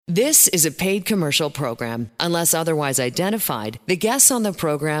This is a paid commercial program. Unless otherwise identified, the guests on the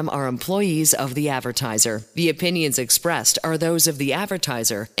program are employees of the advertiser. The opinions expressed are those of the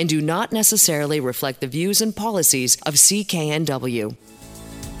advertiser and do not necessarily reflect the views and policies of CKNW.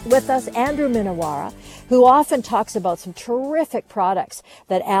 With us, Andrew Minowara, who often talks about some terrific products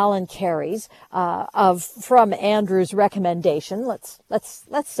that Alan carries from Andrew's recommendation. Let's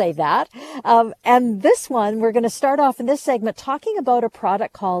say that. And this one, we're going to start off in this segment talking about a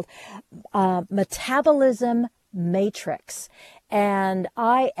product called Metabolism Matrix. And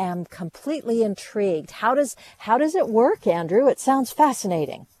I am completely intrigued. How does it work, Andrew? It sounds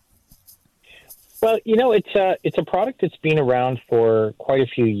fascinating. Well, it's a product that's been around for quite a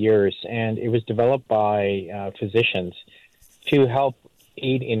few years, and it was developed by physicians to help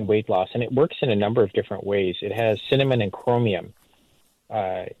aid in weight loss, and it works in a number of different ways. It has cinnamon and chromium,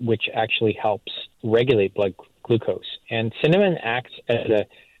 which actually helps regulate blood glucose, and cinnamon acts as a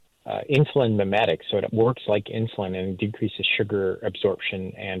insulin mimetic, so it works like insulin and decreases sugar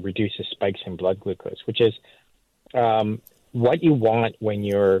absorption and reduces spikes in blood glucose, which is what you want when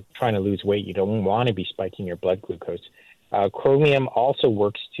you're trying to lose weight. You don't want to be spiking your blood glucose. Chromium also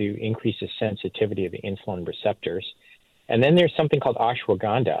works to increase the sensitivity of the insulin receptors. And then there's something called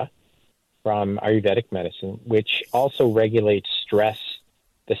ashwagandha from Ayurvedic medicine, which also regulates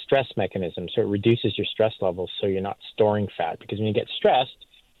the stress mechanism. So it reduces your stress levels so you're not storing fat. Because when you get stressed,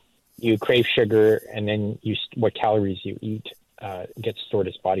 you crave sugar, and then what calories you eat gets stored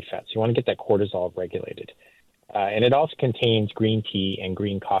as body fat. So you want to get that cortisol regulated. And it also contains green tea and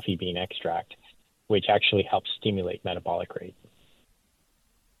green coffee bean extract, which actually helps stimulate metabolic rate.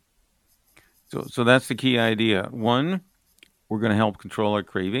 So that's the key idea. One, we're going to help control our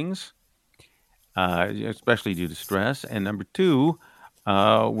cravings, especially due to stress. And number two,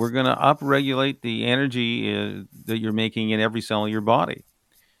 we're going to upregulate the energy that you're making in every cell of your body,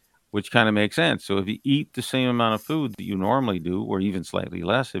 which kind of makes sense. So if you eat the same amount of food that you normally do, or even slightly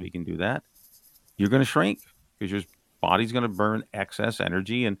less if you can do that, you're going to shrink, because your body's going to burn excess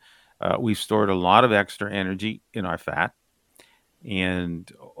energy, and we've stored a lot of extra energy in our fat.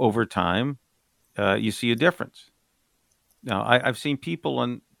 And over time, you see a difference. Now, I've seen people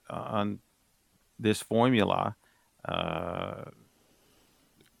on this formula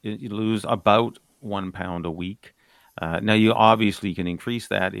you lose about 1 pound a week. Now, you obviously can increase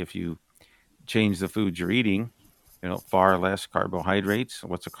that if you change the foods you're eating. Far less carbohydrates.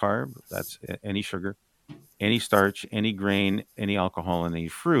 What's a carb? That's any sugar, any starch, any grain, any alcohol, and any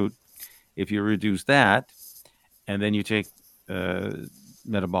fruit. If you reduce that, and then you take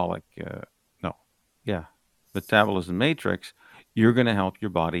metabolism matrix, you're going to help your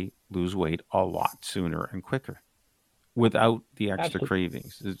body lose weight a lot sooner and quicker without the extra Absolutely.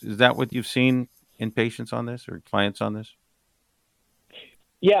 cravings. Is that what you've seen in patients on this, or clients on this?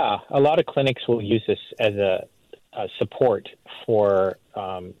 Yeah, a lot of clinics will use this as a support for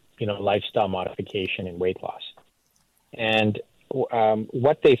lifestyle modification and weight loss. And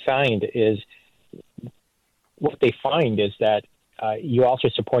what they find is that you're also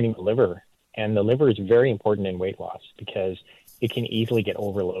supporting the liver, and the liver is very important in weight loss because it can easily get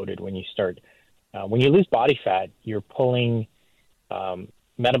overloaded when you start. When you lose body fat, you're pulling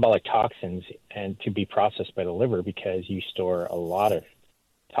metabolic toxins and to be processed by the liver, because you store a lot of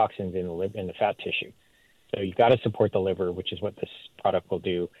toxins in the fat tissue. So you've got to support the liver, which is what this product will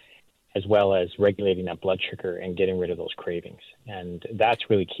do, as well as regulating that blood sugar and getting rid of those cravings. And that's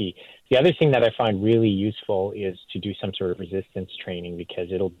really key. The other thing that I find really useful is to do some sort of resistance training,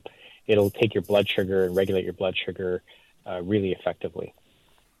 because it'll take your blood sugar and regulate your blood sugar really effectively.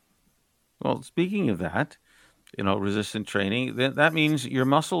 Well, speaking of that, resistant training, that means your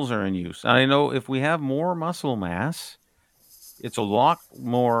muscles are in use. I know if we have more muscle mass, it's a lot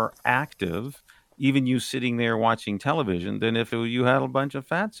more active, even you sitting there watching television, than if you had a bunch of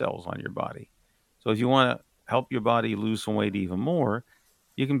fat cells on your body. So if you want to help your body lose some weight even more,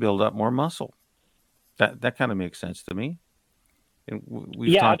 you can build up more muscle. That kind of makes sense to me. And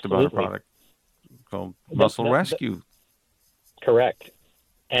we've talked absolutely. about a product called Muscle Rescue. Correct.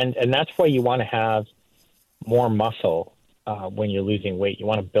 And that's why you want to have more muscle when you're losing weight. You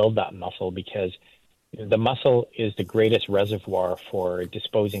want to build that muscle, because the muscle is the greatest reservoir for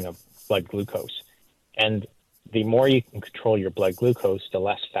disposing of blood glucose. And the more you can control your blood glucose, the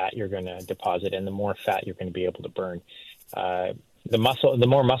less fat you're going to deposit, and the more fat you're going to be able to burn. The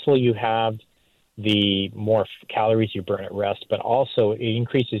more muscle you have, the more calories you burn at rest, but also it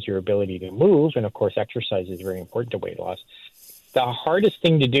increases your ability to move. And of course, exercise is very important to weight loss. The hardest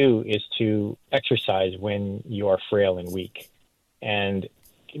thing to do is to exercise when you are frail and weak, and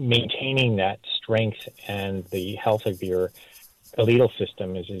maintaining that strength and the health of your skeletal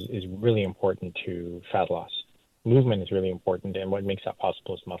system is really important to fat loss. Movement is really important, and what makes that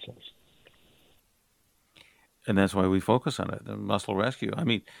possible is muscles. And that's why we focus on it, the muscle rescue. I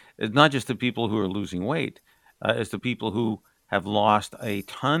mean, it's not just the people who are losing weight; it's the people who have lost a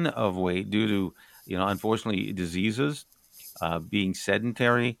ton of weight due to, unfortunately, diseases, being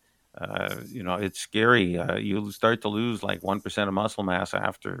sedentary. It's scary. You'll start to lose like 1% of muscle mass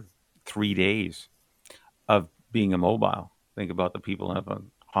after 3 days of being immobile. Think about the people in a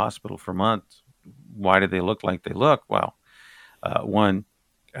hospital for months. Why do they look like they look? Well, one,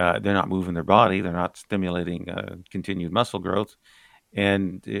 they're not moving their body. They're not stimulating continued muscle growth.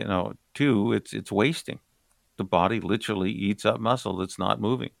 And, two, it's wasting. The body literally eats up muscle that's not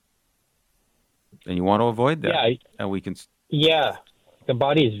moving. And you want to avoid that. Yeah, And we can. yeah. The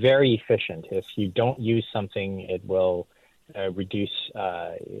body is very efficient. If you don't use something, it will reduce.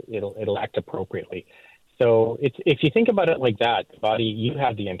 It'll act appropriately. So if you think about it like that, the body, you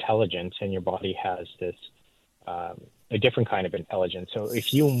have the intelligence, and your body has this a different kind of intelligence. So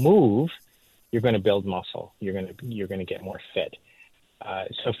if you move, you're going to build muscle. You're going to get more fit.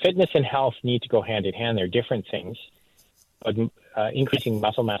 So fitness and health need to go hand in hand. They're different things, but increasing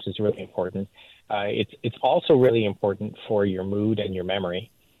muscle mass is really important. It's also really important for your mood and your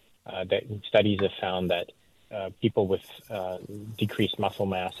memory. That studies have found that people with decreased muscle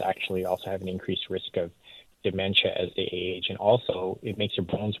mass actually also have an increased risk of dementia as they age, and also it makes your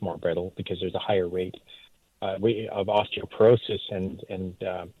bones more brittle because there's a higher rate of osteoporosis and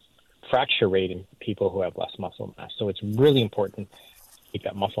fracture rate in people who have less muscle mass. So it's really important to keep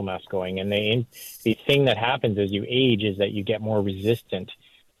that muscle mass going. And the thing that happens as you age is that you get more resistant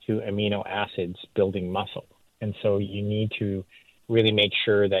to amino acids building muscle. And so you need to really make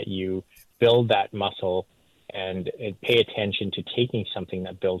sure that you build that muscle and pay attention to taking something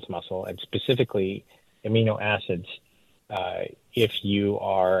that builds muscle, and specifically amino acids if you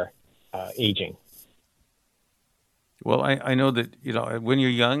are aging. Well, I know that, when you're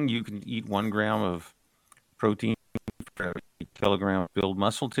young, you can eat 1 gram of protein for every kilogram of build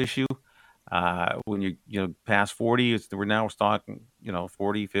muscle tissue. When you past 40, we're now talking,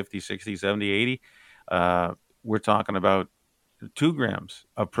 40, 50, 60, 70, 80. We're talking about 2 grams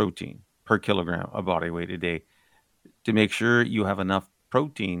of protein per kilogram of body weight a day to make sure you have enough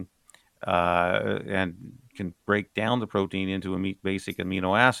protein and can break down the protein into basic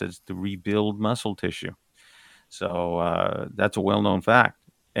amino acids to rebuild muscle tissue. So that's a well-known fact.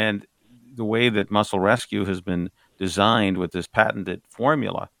 And the way that Muscle Rescue has been designed with this patented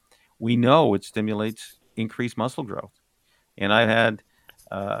formula, we know it stimulates increased muscle growth. And I've had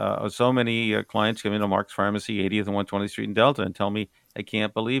so many clients come into Mark's Pharmacy, 80th and 120th Street in Delta, and tell me they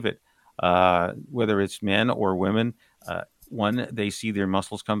can't believe it. Whether it's men or women, one, they see their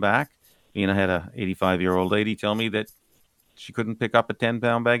muscles come back. I had a 85-year-old lady tell me that she couldn't pick up a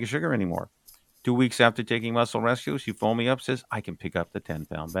 10-pound bag of sugar anymore. 2 weeks after taking Muscle Rescue, she phoned me up, says, I can pick up the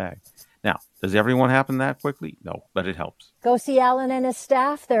 10-pound bag. Now, does everyone happen that quickly? No, but it helps. Go see Alan and his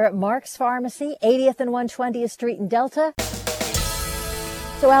staff. They're at Mark's Pharmacy, 80th and 120th Street in Delta.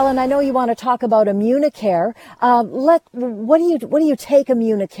 So, Alan, I know you want to talk about Immunicare. What do you take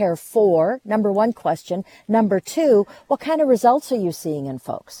Immunicare for? Number one question. Number two, what kind of results are you seeing in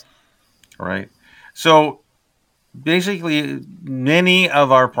folks? All right. So, basically, many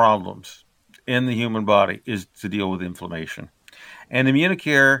of our problems in the human body is to deal with inflammation. And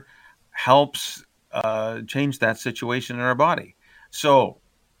Immunicare helps change that situation in our body. So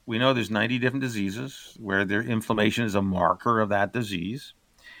we know there's 90 different diseases where their inflammation is a marker of that disease.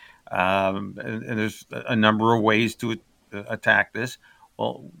 And there's a number of ways to attack this.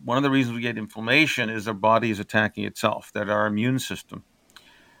 Well, one of the reasons we get inflammation is our body is attacking itself, that our immune system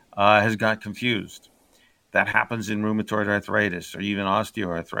has got confused. That happens in rheumatoid arthritis or even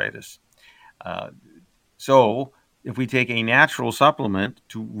osteoarthritis. So if we take a natural supplement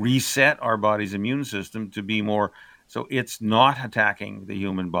to reset our body's immune system to be more, so it's not attacking the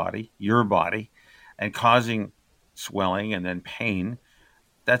human body, your body, and causing swelling and then pain,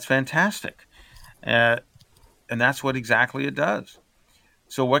 that's fantastic. And that's what exactly it does.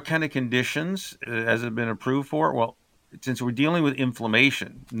 So what kind of conditions has it been approved for? Well, since we're dealing with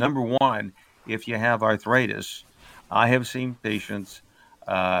inflammation, number one, if you have arthritis, I have seen patients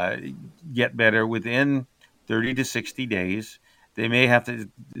get better within 30 to 60 days. They may have to,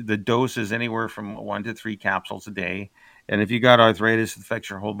 the dose is anywhere from 1 to 3 capsules a day. And if you got arthritis that affects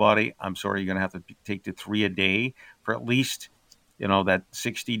your whole body, I'm sorry, you're going to have to take to 3 a day for at least, that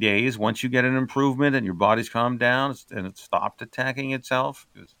 60 days. Once you get an improvement and your body's calmed down and it's stopped attacking itself,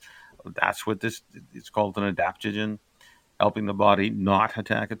 that's what it's called, an adaptogen, helping the body not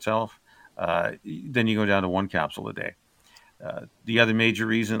attack itself. Then you go down to 1 capsule a day. The other major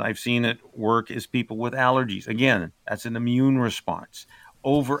reason I've seen it work is people with allergies. Again, that's an immune response,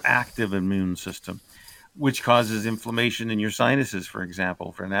 overactive immune system, which causes inflammation in your sinuses, for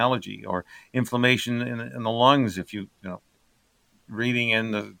example, for an allergy, or inflammation in the lungs if you know breathing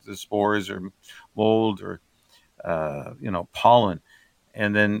in the spores or mold or pollen,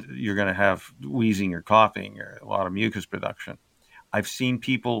 and then you're going to have wheezing or coughing or a lot of mucus production. I've seen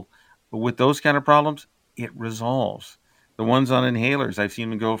people with those kind of problems, it resolves. The ones on inhalers, I've seen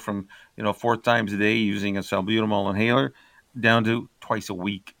them go from 4 times a day using a salbutamol inhaler down to twice a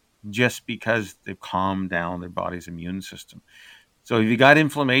week, just because they've calmed down their body's immune system. So if you got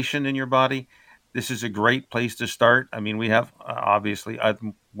inflammation in your body, this is a great place to start. I mean, we have obviously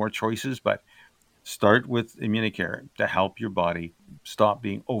more choices, but start with Immunicare to help your body stop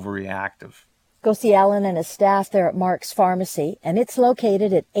being overreactive. Go see Alan and his staff there at Mark's Pharmacy, and it's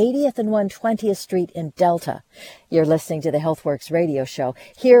located at 80th and 120th Street in Delta. You're listening to the Healthworx Radio Show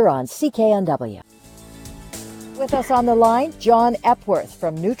here on CKNW. With us on the line, John Epworth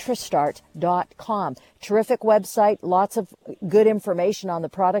from Nutristart.com. Terrific website, lots of good information on the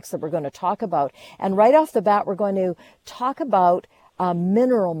products that we're going to talk about. And right off the bat, we're going to talk about a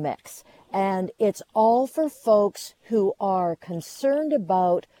mineral mix. And it's all for folks who are concerned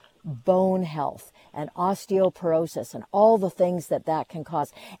about bone health and osteoporosis and all the things that can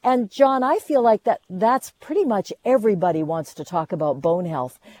cause. And John, I feel like that's pretty much everybody wants to talk about bone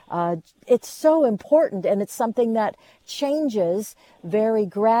health. It's so important, and it's something that changes very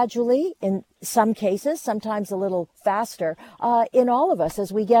gradually in some cases, sometimes a little faster, in all of us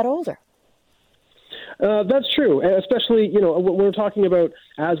as we get older. That's true, especially, what we're talking about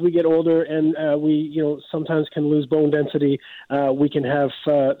as we get older and we, sometimes can lose bone density. We can have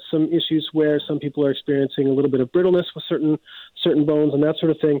some issues where some people are experiencing a little bit of brittleness with certain bones and that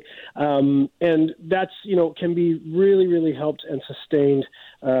sort of thing. And that's, can be really, really helped and sustained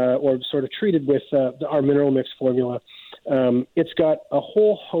or sort of treated with our mineral mix formula. It's got a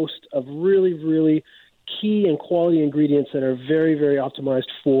whole host of really, really key and quality ingredients that are very, very optimized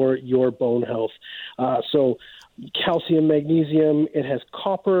for your bone health. So calcium, magnesium, it has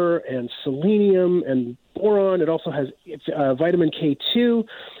copper and selenium and boron. It also has vitamin K2.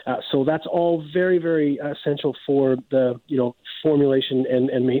 So that's all very, very essential for the, formulation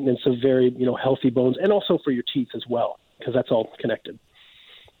and maintenance of very, healthy bones, and also for your teeth as well, because that's all connected.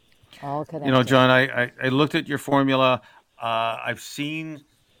 All connected. John, I looked at your formula. I've seen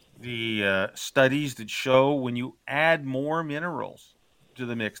the studies that show when you add more minerals to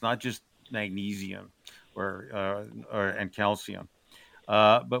the mix, not just magnesium and calcium,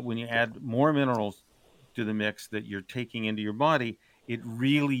 but when you add more minerals to the mix that you're taking into your body, it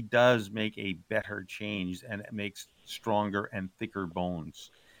really does make a better change, and it makes stronger and thicker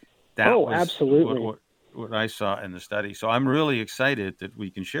bones. That was absolutely what I saw in the study. So I'm really excited that we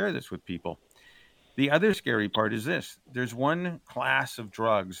can share this with people. The other scary part is this. There's one class of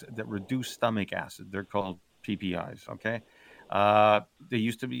drugs that reduce stomach acid. They're called PPIs, okay? They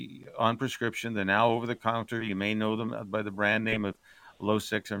used to be on prescription. They're now over the counter. You may know them by the brand name of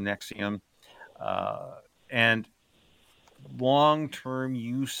Losec or Nexium. And long-term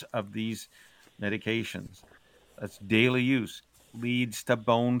use of these medications, that's daily use, leads to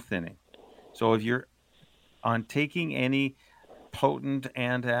bone thinning. So if you're on taking any potent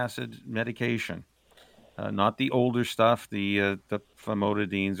antacid medication, not the older stuff, the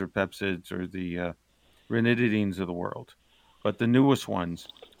famotidines or pepsids or the ranitidines of the world, but the newest ones,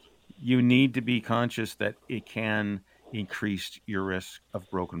 you need to be conscious that it can increase your risk of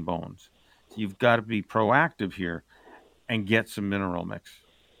broken bones. So you've got to be proactive here and get some mineral mix.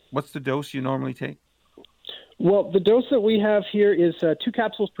 What's the dose you normally take? Well, the dose that we have here is 2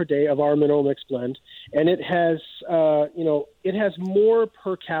 capsules per day of our mineral mix blend, and it has, it has more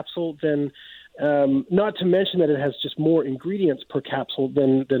per capsule than. Not to mention that it has just more ingredients per capsule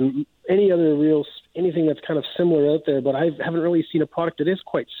than any other anything that's kind of similar out there. But I haven't really seen a product that is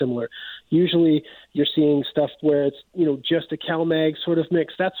quite similar. Usually you're seeing stuff where it's, just a CalMag sort of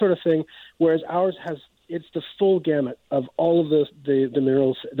mix, that sort of thing, whereas ours it's the full gamut of all of the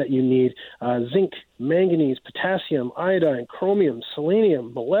minerals that you need. Zinc, manganese, potassium, iodine, chromium,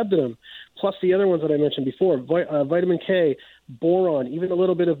 selenium, molybdenum, plus the other ones that I mentioned before, vitamin K, boron, even a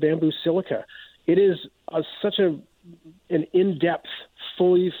little bit of bamboo silica. It is such an in-depth,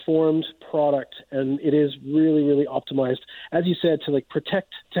 fully formed product, and it is really, really optimized, as you said, to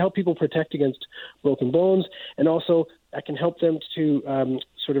help people protect against broken bones, and also that can help them to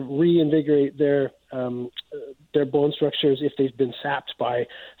sort of reinvigorate their bone structures if they've been sapped by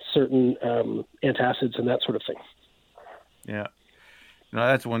certain antacids and that sort of thing. Yeah, no,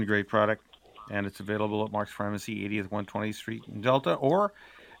 that's one great product. and it's available at Mark's Pharmacy, 80th 120th Street in Delta, or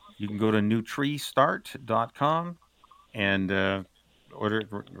you can go to NutriStart.com and order it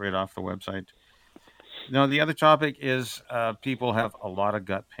right off the website. Now, the other topic is people have a lot of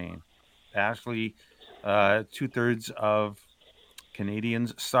gut pain. Actually, 2/3 of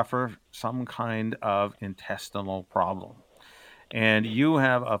Canadians suffer some kind of intestinal problem. And you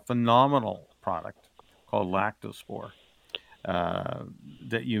have a phenomenal product called Lactospore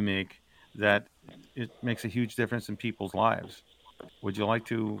that you make that it makes a huge difference in people's lives. Would you like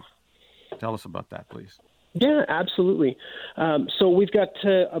to tell us about that, please? Yeah, absolutely. So we've got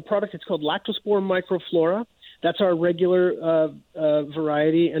a product. It's called Lactospore Microflora. That's our regular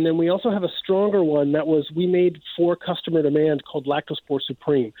variety. And then we also have a stronger one that we made for customer demand called Lactospore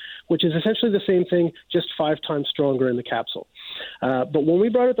Supreme, which is essentially the same thing, just 5 times stronger in the capsule. But when we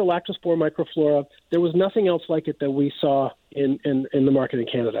brought out the Lactospore Microflora, there was nothing else like it that we saw in the market in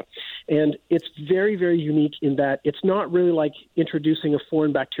Canada. And it's very, very unique in that it's not really like introducing a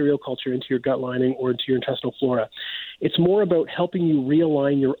foreign bacterial culture into your gut lining or into your intestinal flora. It's more about helping you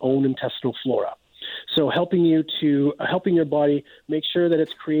realign your own intestinal flora. So helping your body make sure that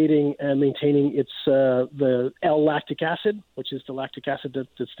it's creating and maintaining its the L-lactic acid, which is the lactic acid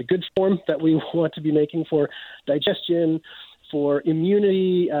that's the good form that we want to be making for digestion, for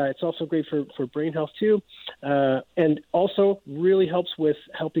immunity. It's also great for brain health too, and also really helps with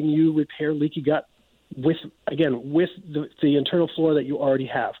helping you repair leaky gut with the internal flora that you already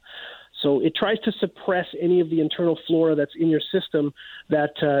have. So it tries to suppress any of the internal flora that's in your system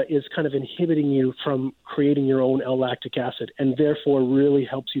that is kind of inhibiting you from creating your own L-lactic acid, and therefore really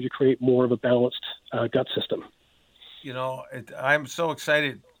helps you to create more of a balanced gut system. You know, I'm so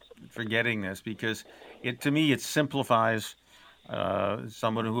excited for getting this because to me it simplifies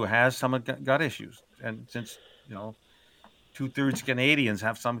someone who has some gut issues. And since, 2/3 Canadians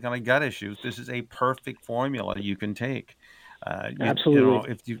have some kind of gut issues, this is a perfect formula you can take.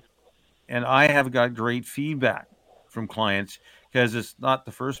 Absolutely. And I have got great feedback from clients because it's not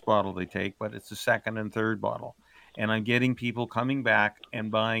the first bottle they take, but it's the second and third bottle. And I'm getting people coming back and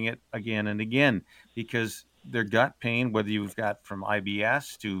buying it again and again because their gut pain, whether you've got from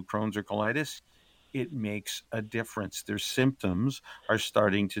IBS to Crohn's or colitis, it makes a difference. Their symptoms are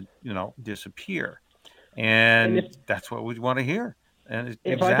starting to, disappear. And that's what we want to hear. And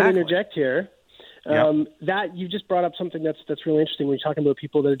if I can interject here, that you just brought up something that's really interesting when you're talking about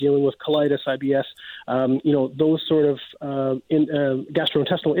people that are dealing with colitis, IBS, those sort of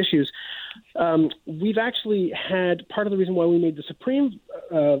gastrointestinal issues. We've actually had part of the reason why we made the Supreme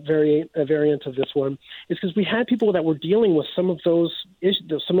variant of this one is because we had people that were dealing with some of those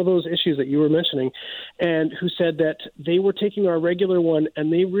issues that you were mentioning, and who said that they were taking our regular one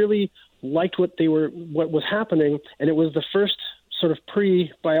and they really liked what was happening, and it was the first sort of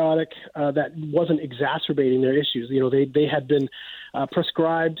prebiotic that wasn't exacerbating their issues. They had been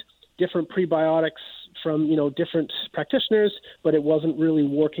prescribed different prebiotics from, different practitioners, but it wasn't really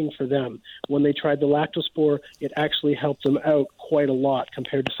working for them. When they tried the Lactospore, it actually helped them out quite a lot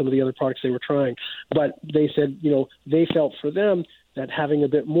compared to some of the other products they were trying. But they said, they felt for them that having a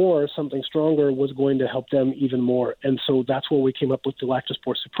bit more, something stronger, was going to help them even more. And so that's where we came up with the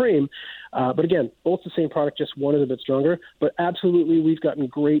Lactospore Supreme. But again, both the same product, just one is a bit stronger. But absolutely, we've gotten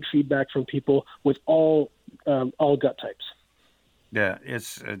great feedback from people with all gut types. Yeah,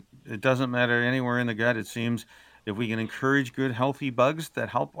 it doesn't matter anywhere in the gut. It seems if we can encourage good, healthy bugs that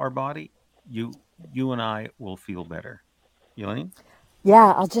help our body, you and I will feel better. Elaine?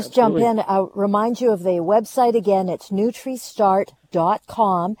 Yeah, I'll just jump in. I'll remind you of the website again. It's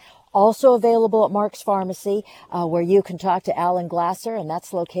NutriStart.com. Also available at Mark's Pharmacy, where you can talk to Alan Glasser, and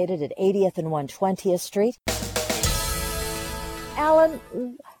that's located at 80th and 120th Street. Alan,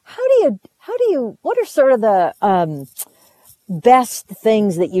 what are sort of the best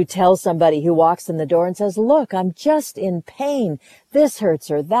things that you tell somebody who walks in the door and says, look, I'm just in pain. This hurts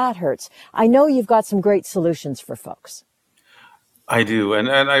or that hurts. I know you've got some great solutions for folks. I do. And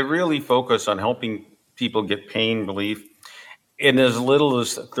I really focus on helping people get pain relief in as little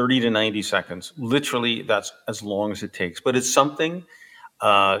as 30 to 90 seconds. Literally, that's as long as it takes. But it's something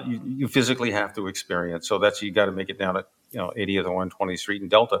you physically have to experience. So you got to make it down at 80th and 120th Street in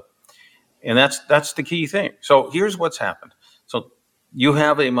Delta. And that's the key thing. So here's what's happened. So you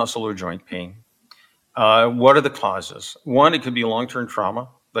have a muscle or joint pain. What are the causes? One, it could be long-term trauma,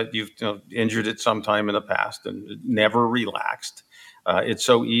 that you've injured it sometime in the past and never relaxed. It's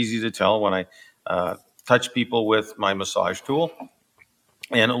so easy to tell when I touch people with my massage tool,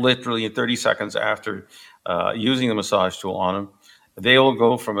 and literally in 30 seconds after using the massage tool on them, they will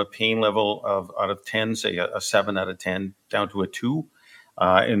go from a pain level of out of 10, say a 7 out of 10, down to a 2,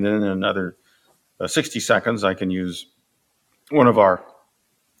 and then another 60 seconds, I can use one of our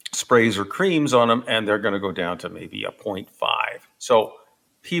sprays or creams on them, and they're going to go down to maybe a 0.5. So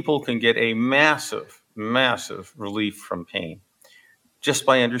people can get a massive, massive relief from pain just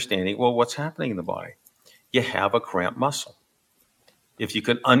by understanding, well, what's happening in the body? You have a cramped muscle. If you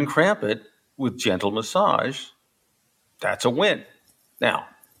can uncramp it with gentle massage, that's a win. Now,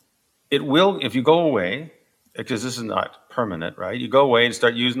 it will, if you go away, because this is not permanent, right? You go away and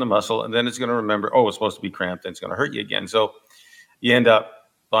start using the muscle, and then it's going to remember, oh, it's supposed to be cramped, and it's going to hurt you again. So you end up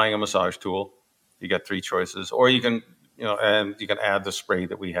buying a massage tool. You got 3 choices, or you can, and you can add the spray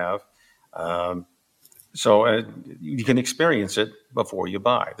that we have. So you can experience it before you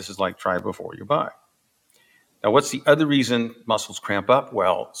buy. This is like try before you buy. Now, what's the other reason muscles cramp up?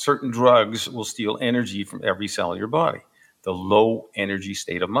 Well, certain drugs will steal energy from every cell of your body. The low energy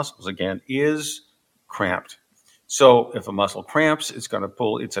state of muscles, again, is cramped. So if a muscle cramps, it's going to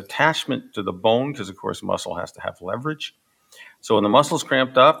pull its attachment to the bone because, of course, muscle has to have leverage. So when the muscle's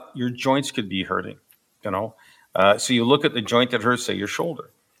cramped up, your joints could be hurting, So you look at the joint that hurts, say your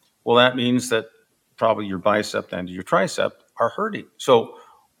shoulder. Well, that means that probably your bicep and your tricep are hurting. So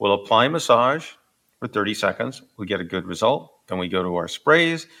we'll apply massage for 30 seconds. We get a good result. Then we go to our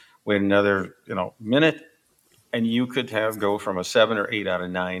sprays. Wait another, minute, and you could go from a 7 or 8 out of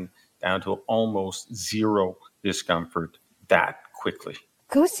 9 down to almost zero discomfort that quickly.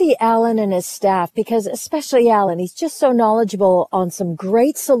 Go see Alan and his staff, because especially Alan, he's just so knowledgeable on some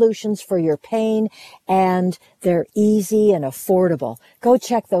great solutions for your pain, and they're easy and affordable. Go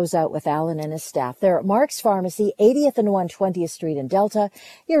check those out with Alan and his staff. They're at Mark's Pharmacy, 80th and 120th Street in Delta.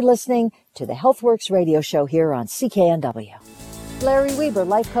 You're listening to the Healthworx Radio Show here on CKNW. Larry Weber,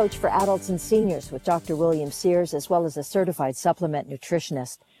 life coach for adults and seniors with Dr. William Sears, as well as a certified supplement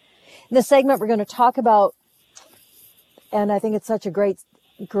nutritionist. In this segment, we're going to talk about, and I think it's such a great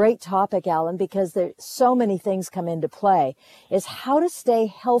topic, Alan, because there's so many things come into play, is how to stay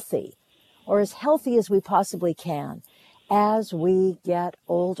healthy, or as healthy as we possibly can as we get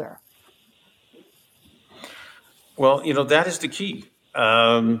older. Well, that is the key.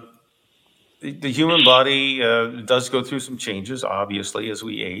 The human body does go through some changes, obviously, as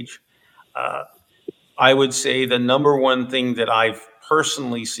we age. I would say the number one thing that I've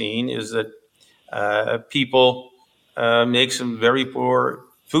personally seen is that people make some very poor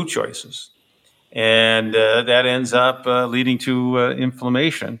food choices. And that ends up leading to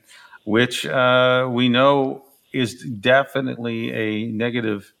inflammation, which we know is definitely a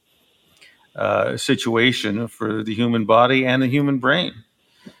negative situation for the human body and the human brain.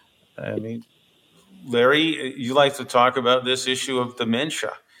 I mean, Larry, you like to talk about this issue of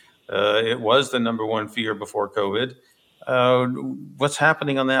dementia. It was the number one fear before COVID. What's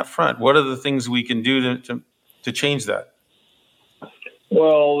happening on that front? What are the things we can do to change that?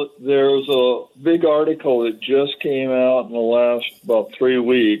 Well, there's a big article that just came out in the last about 3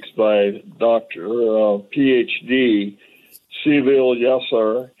 weeks by Dr. PhD Seville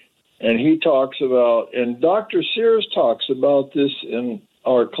Yasser, and he talks about, and Dr. Sears talks about this in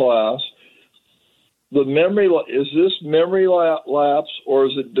our class, the memory, is this memory lapse or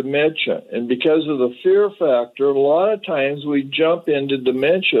is it dementia? And because of the fear factor, a lot of times we jump into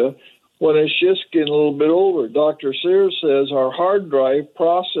dementia when it's just getting a little bit older. Dr. Sears says our hard drive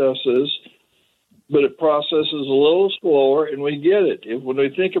processes, but it processes a little slower, and we get it when we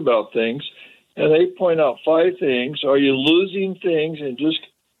think about things. And they point out 5 things. Are you losing things and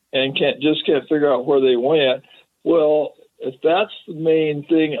can't figure out where they went? Well, if that's the main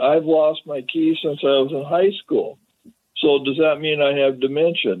thing, I've lost my keys since I was in high school. So does that mean I have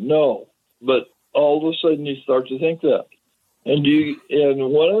dementia? No. But all of a sudden you start to think that. And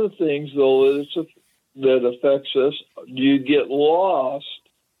one of the things, though, that affects us, do you get lost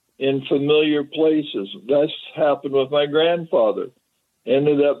in familiar places? That's happened with my grandfather.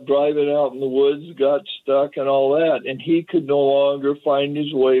 Ended up driving out in the woods, got stuck and all that, and he could no longer find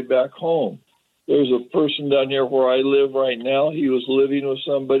his way back home. There's a person down here where I live right now. He was living with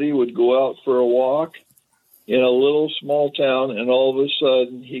somebody, would go out for a walk in a little small town, and all of a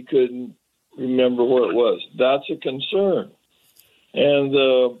sudden he couldn't remember where it was. That's a concern. And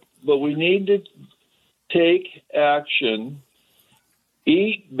but we need to take action,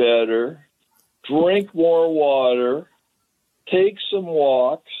 eat better, drink more water, take some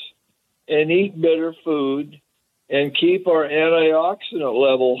walks, and eat better food, and keep our antioxidant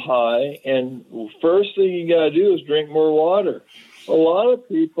level high. And first thing you got to do is drink more water. A lot of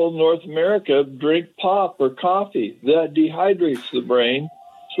people in North America drink pop or coffee. That dehydrates the brain.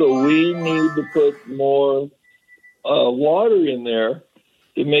 So we need to put more water in there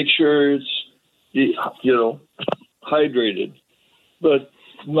to make sure it's, hydrated. But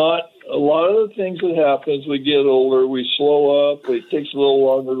not a lot of the things that happen as we get older, we slow up. It takes a little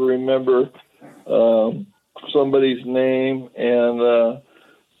longer to remember somebody's name, and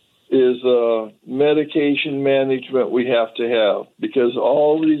is medication management we have to have, because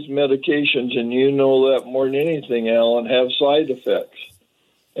all these medications, and you know that more than anything, Alan, have side effects.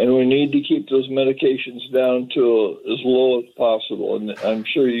 And we need to keep those medications down to as low as possible. And I'm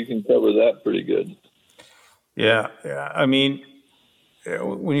sure you can cover that pretty good. Yeah. I mean,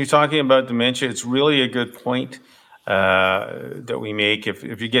 when you're talking about dementia, it's really a good point that we make. If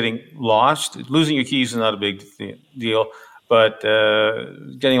you're getting lost, losing your keys is not a big deal, but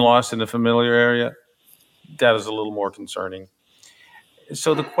getting lost in the familiar area, that is a little more concerning.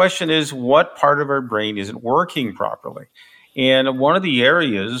 So the question is, what part of our brain isn't working properly? And one of the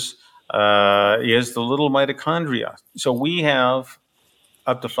areas is the little mitochondria. So we have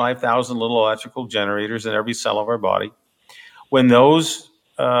up to 5,000 little electrical generators in every cell of our body. When those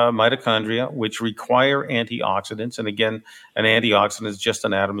mitochondria, which require antioxidants, and again, an antioxidant is just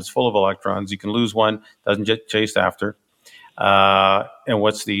an atom, it's full of electrons. You can lose one, doesn't get chased after. And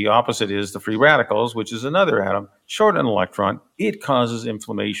what's the opposite is the free radicals, which is another atom, short an electron. It causes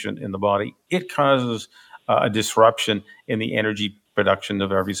inflammation in the body. It causes a disruption in the energy production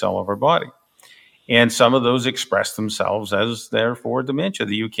of every cell of our body. And some of those express themselves as therefore dementia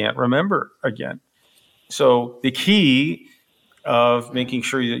that you can't remember again. So the key of making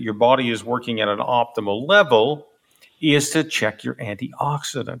sure that your body is working at an optimal level is to check your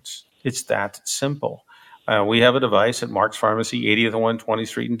antioxidants. It's that simple. We have a device at Mark's Pharmacy, 80th and 120th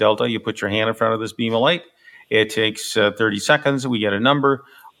Street in Delta. You put your hand in front of this beam of light. It takes 30 seconds. We get a number.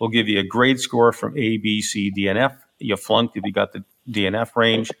 We'll give you a grade score from A, B, C, D, and F. You flunked if you got the D and F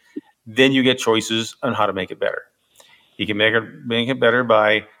range. Then you get choices on how to make it better. You can make it better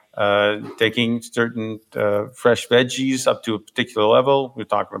by taking certain fresh veggies up to a particular level. We're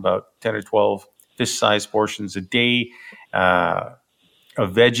talking about 10 or 12 fist-sized portions a day of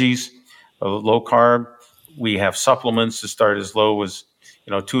veggies, low carb. We have supplements to start as low as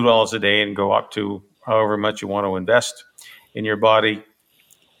 $2 a day and go up to however much you want to invest in your body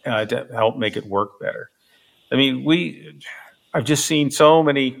to help make it work better. I mean, I've just seen so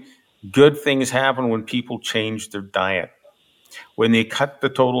many good things happen when people change their diet. When they cut the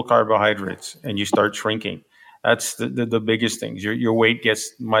total carbohydrates and you start shrinking, that's the biggest things. Your weight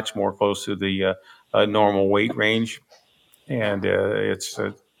gets much more close to the normal weight range, and it's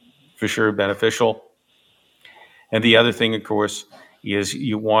for sure beneficial. And the other thing, of course, is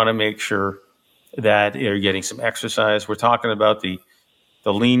you want to make sure that you're getting some exercise. We're talking about the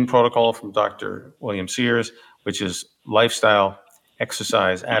LEAN protocol from Dr. William Sears, which is lifestyle,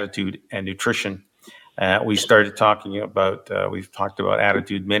 exercise, attitude, and nutrition. We started talking about, we've talked about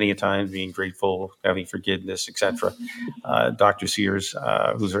attitude many a times, being grateful, having forgiveness, etc. Dr. Sears,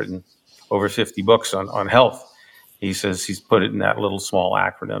 who's written over 50 books on health, he says he's put it in that little small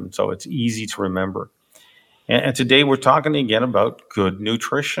acronym, so it's easy to remember. And today we're talking again about good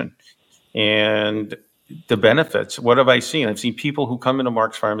nutrition and the benefits. What have I seen? I've seen people who come into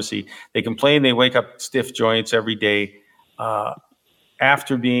Mark's Pharmacy, they complain they wake up stiff joints every day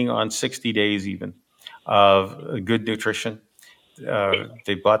after being on 60 days even of good nutrition.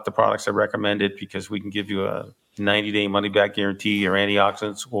 They bought the products I recommended because we can give you a 90-day money-back guarantee. Your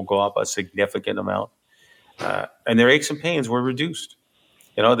antioxidants will go up a significant amount. And their aches and pains were reduced.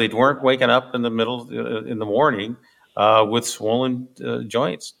 They weren't waking up in the morning with swollen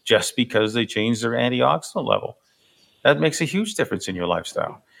joints just because they changed their antioxidant level. That makes a huge difference in your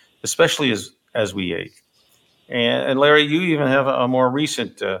lifestyle, especially as we age. And Larry, you even have a more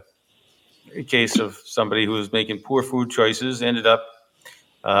recent case of somebody who was making poor food choices, ended up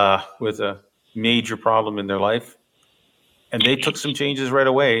with a major problem in their life, and they took some changes right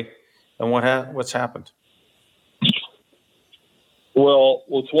away. And what's happened? Well,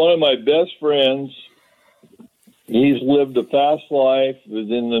 it's one of my best friends. He's lived a fast life, was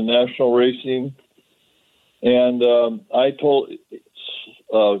in the national racing, and I told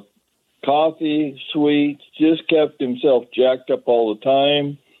coffee, sweets, just kept himself jacked up all the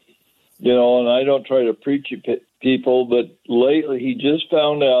time. And I don't try to preach at people, but lately he just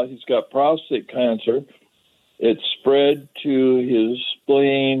found out he's got prostate cancer. It spread to his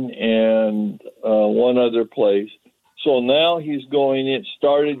spleen and one other place. So now he's going, it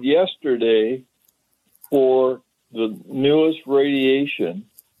started yesterday for the newest radiation.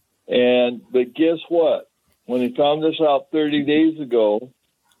 But guess what? When he found this out 30 days ago,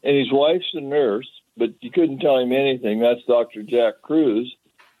 and his wife's a nurse, but you couldn't tell him anything. That's Dr. Jack Cruz.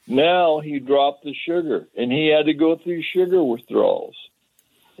 Now he dropped the sugar, and he had to go through sugar withdrawals.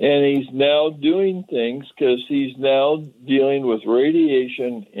 And he's now doing things because he's now dealing with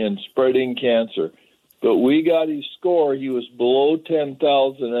radiation and spreading cancer. But we got his score. He was below 10,000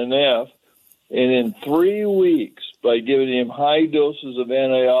 NF. And in 3 weeks, by giving him high doses of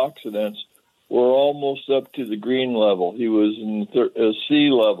antioxidants, we're almost up to the green level. He was in C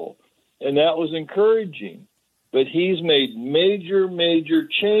level. And that was encouraging. But he's made major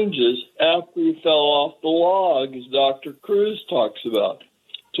changes after he fell off the log, as Dr. Cruz talks about.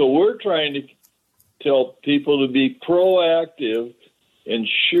 So we're trying to tell people to be proactive,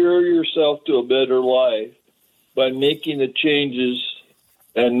 ensure yourself to a better life by making the changes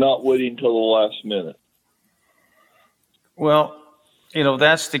and not waiting till the last minute. Well,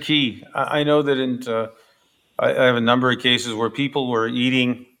 that's the key. I know that I have a number of cases where people were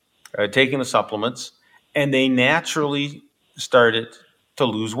taking the supplements, and they naturally started to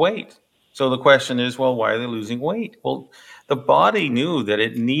lose weight. So the question is, well, why are they losing weight? Well, the body knew that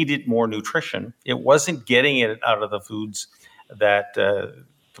it needed more nutrition. It wasn't getting it out of the foods that the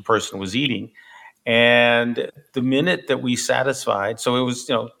person was eating. And the minute that we satisfied, so it was,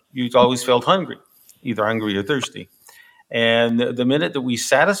 you always felt hungry, either hungry or thirsty. And the minute that we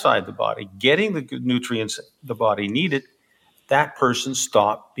satisfied the body, getting the nutrients the body needed, that person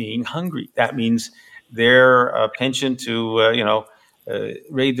stopped being hungry. That means their penchant to,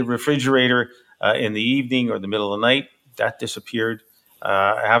 raid the refrigerator in the evening or the middle of the night, that disappeared.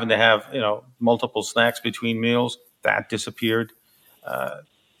 Having to have, multiple snacks between meals, that disappeared.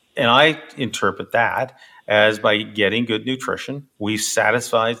 And I interpret that as by getting good nutrition, we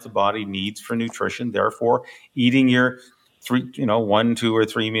satisfied the body needs for nutrition. Therefore, eating your 1, 2, or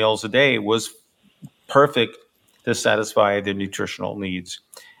 3 meals a day was perfect to satisfy the nutritional needs.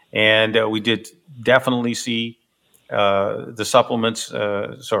 And we did definitely see the supplements,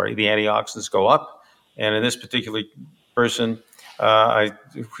 the antioxidants go up. And in this particular person,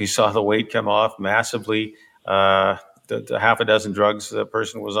 we saw the weight come off massively. The half a dozen drugs the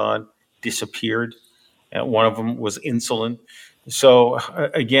person was on disappeared. And one of them was insulin. So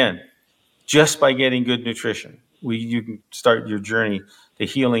again, just by getting good nutrition, you can start your journey to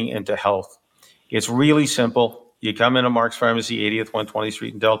healing and to health. It's really simple. You come into Mark's Pharmacy, 80th 120th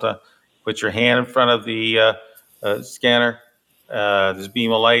Street in Delta, put your hand in front of the scanner. This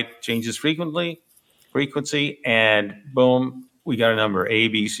beam of light changes frequency, and boom, we got a number, A,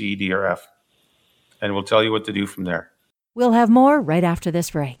 B, C, D, or F. And we'll tell you what to do from there. We'll have more right after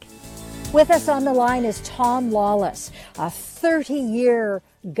this break. With us on the line is Tom Lawless, a 30-year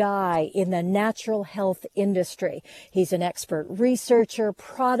guy in the natural health industry. He's an expert researcher,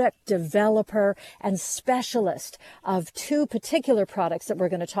 product developer, and specialist of 2 particular products that we're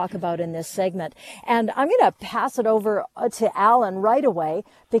going to talk about in this segment. And I'm going to pass it over to Alan right away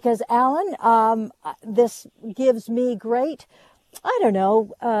because, Alan, this gives me great,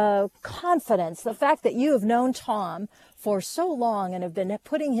 confidence. The fact that you have known Tom for so long and have been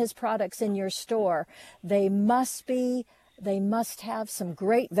putting his products in your store, they must have some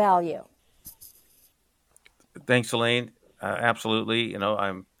great value. Thanks, Elaine. Absolutely.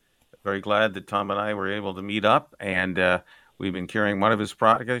 I'm very glad that Tom and I were able to meet up, and we've been carrying one of his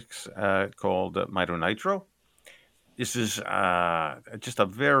products called Mito Nitro. This is just a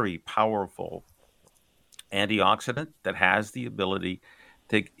very powerful antioxidant that has the ability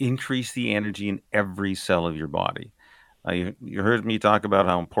to increase the energy in every cell of your body. You heard me talk about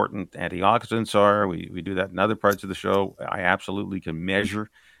how important antioxidants are. We do that in other parts of the show. I absolutely can measure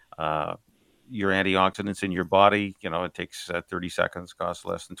your antioxidants in your body. It takes 30 seconds, costs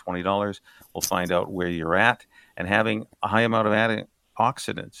less than $20. We'll find out where you're at. And having a high amount of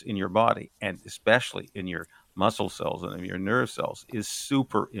antioxidants in your body, and especially in your muscle cells and in your nerve cells, is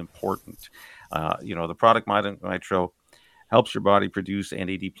super important. The product Mito Nitro helps your body produce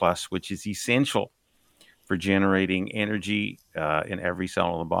NAD+, which is essential for generating energy in every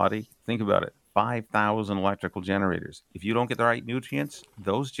cell of the body. Think about it, 5,000 electrical generators. If you don't get the right nutrients,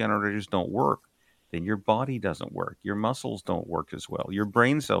 those generators don't work. Then your body doesn't work. Your muscles don't work as well. Your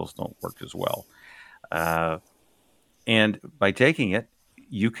brain cells don't work as well. And by taking it,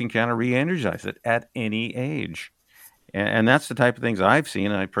 you can kind of re-energize it at any age. And that's the type of things I've seen,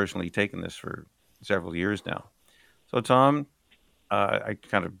 and I've personally taken this for several years now. So, Tom, I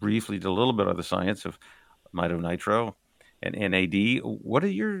kind of briefly did a little bit of the science of Mito Nitro and NAD. What are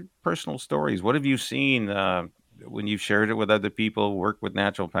your personal stories? What have you seen when you've shared it with other people, worked with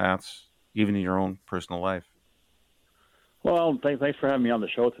naturopaths, even in your own personal life? Well, thanks for having me on the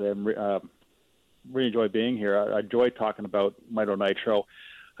show today. I really enjoy being here. I enjoy talking about Mito Nitro.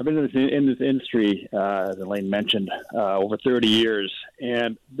 I've been in this industry, as Elaine mentioned, over 30 years,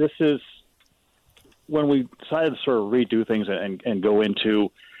 and this is when we decided to sort of redo things and go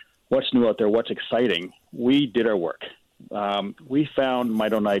into what's new out there, what's exciting, we did our work. We found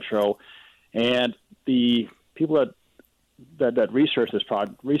mitonitro, and the people that researched this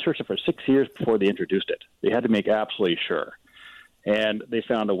product researched it for 6 years before they introduced it. They had to make absolutely sure, and they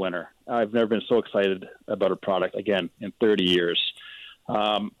found a winner. I've never been so excited about a product again in 30 years.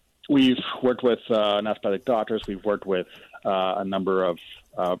 We've worked with anesthetic doctors. We've worked with a number of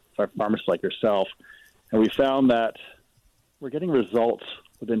pharmacists like yourself, and we found that we're getting results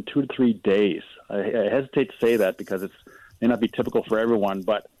within 2 to 3 days. I hesitate to say that because it may not be typical for everyone,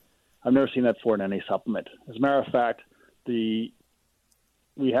 but I've never seen that before in any supplement. As a matter of fact,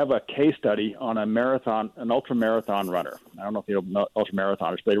 we have a case study on an ultra marathon runner. I don't know if you know ultra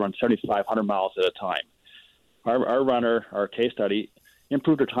marathoners, but they run 7,500 miles at a time. Our runner, our case study,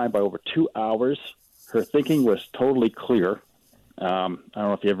 improved her time by over 2 hours. Her thinking was totally clear. I don't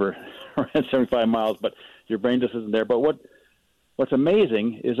know if you ever ran 75 miles, but your brain just isn't there. But what's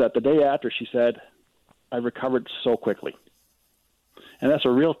amazing is that the day after, she said, I recovered so quickly. And that's a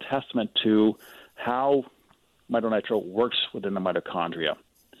real testament to how mitonitro works within the mitochondria.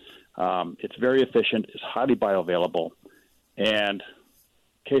 It's very efficient, it's highly bioavailable, and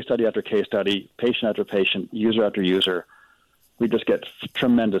case study after case study, patient after patient, user after user, we just get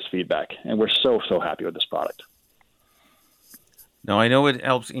tremendous feedback, and we're so happy with this product. Now, I know it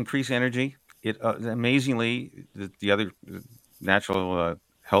helps increase energy. It amazingly, the other natural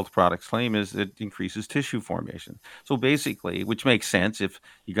health products claim is it increases tissue formation. So basically, which makes sense if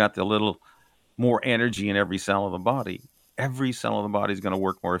you got the little more energy in every cell of the body is going to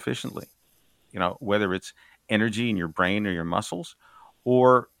work more efficiently. Whether it's energy in your brain or your muscles,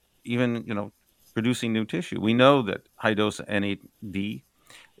 or even, producing new tissue. We know that high dose NAD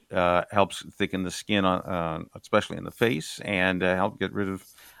helps thicken the skin, especially in the face, and help get rid of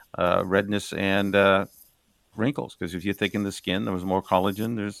redness and wrinkles. Because if you thicken the skin, there's more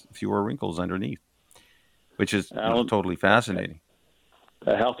collagen, there's fewer wrinkles underneath, which is totally fascinating.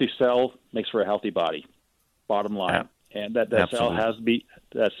 A healthy cell makes for a healthy body, bottom line. And that cell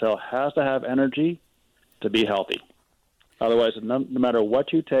has to have energy to be healthy. Otherwise, no matter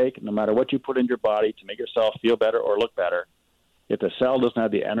what you take, no matter what you put in your body to make yourself feel better or look better, if the cell doesn't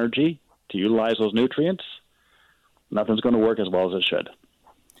have the energy to utilize those nutrients, nothing's going to work as well as it should.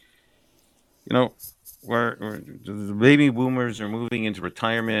 The baby boomers are moving into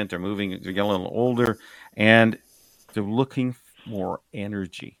retirement, they're getting a little older, and they're looking more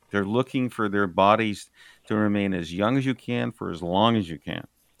energy. They're looking for their bodies to remain as young as you can for as long as you can.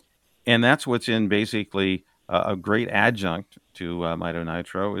 And that's what's in basically a great adjunct to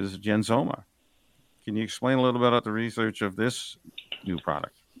mitonitro is Gensoma. Can you explain a little bit about the research of this new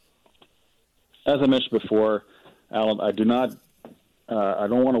product? As I mentioned before, Alan, I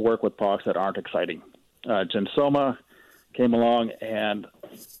don't want to work with products that aren't exciting. Gensoma came along, and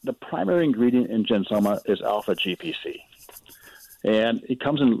the primary ingredient in Gensoma is alpha GPC. And it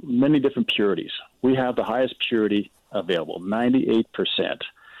comes in many different purities. We have the highest purity available, 98%.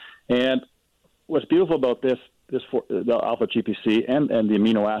 And what's beautiful about the alpha GPC and the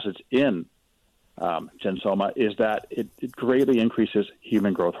amino acids in Gensoma is that it greatly increases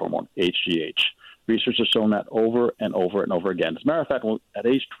human growth hormone, HGH. Research has shown that over and over and over again. As a matter of fact, at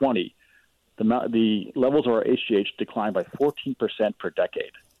age 20, the levels of our HGH decline by 14% per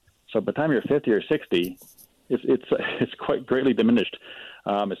decade. So by the time you're 50 or 60, it's quite greatly diminished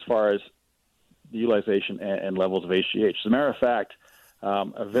as far as the utilization and levels of HGH. As a matter of fact,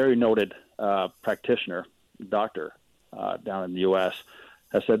 a very noted practitioner, doctor down in the U.S.,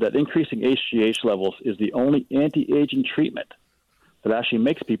 has said that increasing HGH levels is the only anti-aging treatment that actually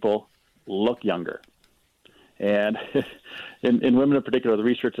makes people look younger. And in women in particular, the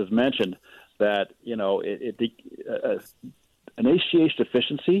research has mentioned that an HGH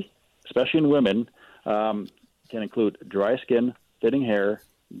deficiency, especially in women, can include dry skin, thinning hair,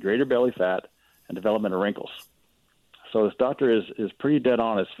 greater belly fat, and development of wrinkles. So this doctor is pretty dead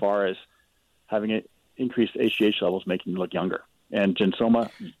on as far as having increased HGH levels making you look younger. And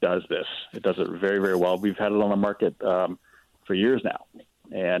Gensoma does this. It does it very, very well. We've had it on the market for years now.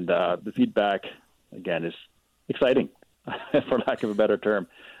 And the feedback, again, is exciting, for lack of a better term.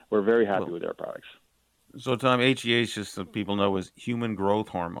 We're very happy with our products. So, Tom, HGH, just so people know, is human growth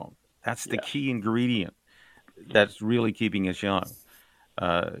hormone. That's the key ingredient that's really keeping us young.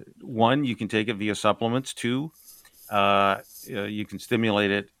 One, you can take it via supplements. Two, you can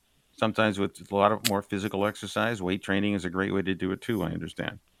stimulate it sometimes with a lot of more physical exercise. Weight training is a great way to do it too, I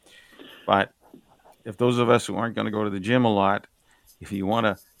understand. But if those of us who aren't going to go to the gym a lot, if you want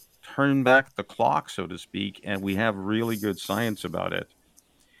to turn back the clock, so to speak, and we have really good science about it,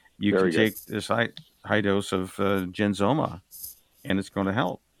 you can take this high dose of Gensoma, and it's going to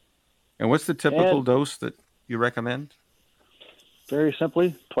help. And what's the typical dose that you recommend? Very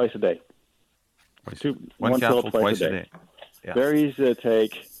simply, twice a day. One capsule twice a day. Yeah. Very easy to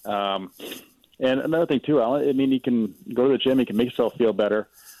take. And another thing too, Alan, I mean, you can go to the gym, you can make yourself feel better,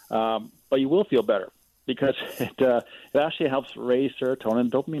 but you will feel better because it actually helps raise serotonin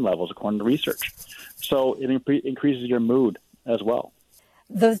and dopamine levels according to research. So it increases your mood as well.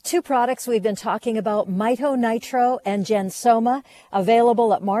 The two products we've been talking about, Mito Nitro and Gensoma,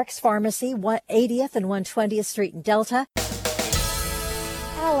 available at Mark's Pharmacy, 80th and 120th Street in Delta.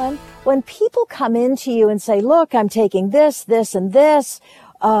 Alan, when people come into you and say, look, I'm taking this, this, and this,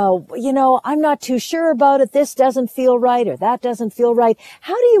 I'm not too sure about it, this doesn't feel right, or that doesn't feel right,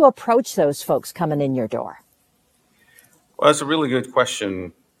 how do you approach those folks coming in your door? Well, that's a really good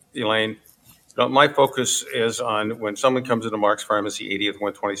question, Elaine. My focus is on when someone comes into Mark's Pharmacy, 80th,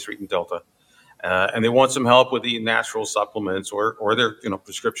 120th Street in Delta, and they want some help with the natural supplements or their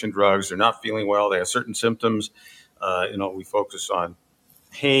prescription drugs. They're not feeling well. They have certain symptoms. We focus on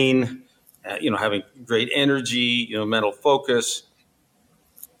pain, having great energy, mental focus.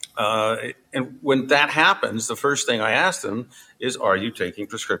 And when that happens, the first thing I ask them is, are you taking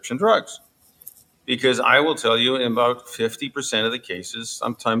prescription drugs? Because I will tell you in about 50% of the cases,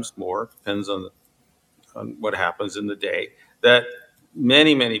 sometimes more, depends on what happens in the day, that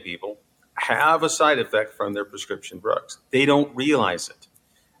many, many people have a side effect from their prescription drugs. They don't realize it.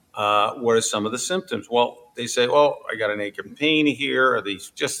 What are some of the symptoms? Well, they say, I got an ache and pain here, or they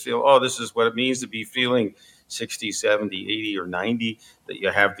just feel, this is what it means to be feeling 60, 70, 80, or 90, that you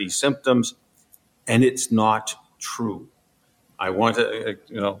have these symptoms, and it's not true. I want to,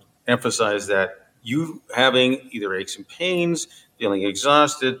 emphasize that you having either aches and pains, feeling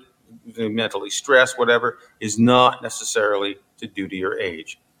exhausted, mentally stressed, whatever, is not necessarily due to your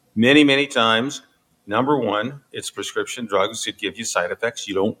age. Many, many times, number one, it's prescription drugs that give you side effects.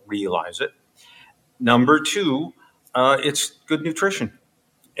 You don't realize it. Number two, it's good nutrition.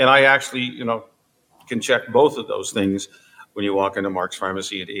 And I actually, can check both of those things when you walk into Mark's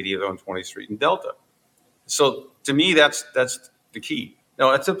Pharmacy at 80th on 20th Street in Delta. So to me, that's the key.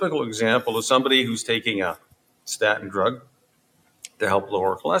 Now, a typical example is somebody who's taking a statin drug to help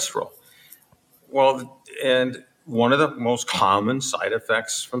lower cholesterol. Well, and one of the most common side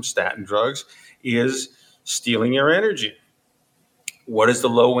effects from statin drugs is stealing your energy. What is the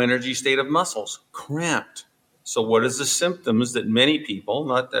low energy state of muscles? Cramped. So what is the symptoms that many people,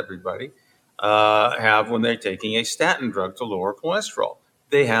 not everybody, have when they're taking a statin drug to lower cholesterol?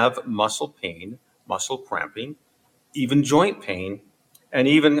 They have muscle pain, muscle cramping, even joint pain, and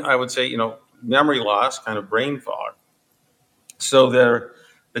even, I would say, memory loss, kind of brain fog. So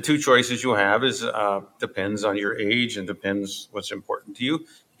the two choices you have is depends on your age and depends what's important to you.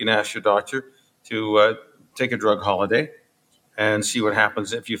 You can ask your doctor to take a drug holiday and see what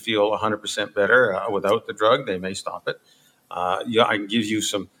happens. If you feel 100% better without the drug, they may stop it. I can give you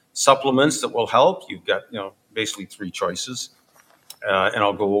some supplements that will help. You've got, basically three choices, and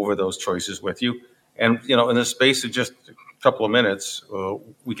I'll go over those choices with you. And, in the space of just a couple of minutes,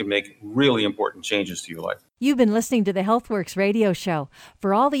 we can make really important changes to your life. You've been listening to the Healthworx Radio Show.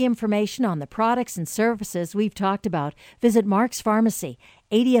 For all the information on the products and services we've talked about, visit Mark's Pharmacy,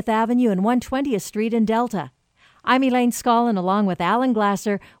 80th Avenue and 120th Street in Delta. I'm Elaine Scollin, along with Alan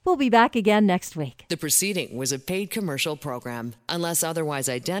Glasser. We'll be back again next week. The preceding was a paid commercial program. Unless otherwise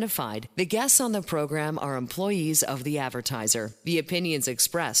identified, the guests on the program are employees of the advertiser. The opinions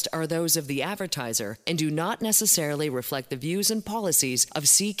expressed are those of the advertiser and do not necessarily reflect the views and policies of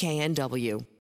CKNW.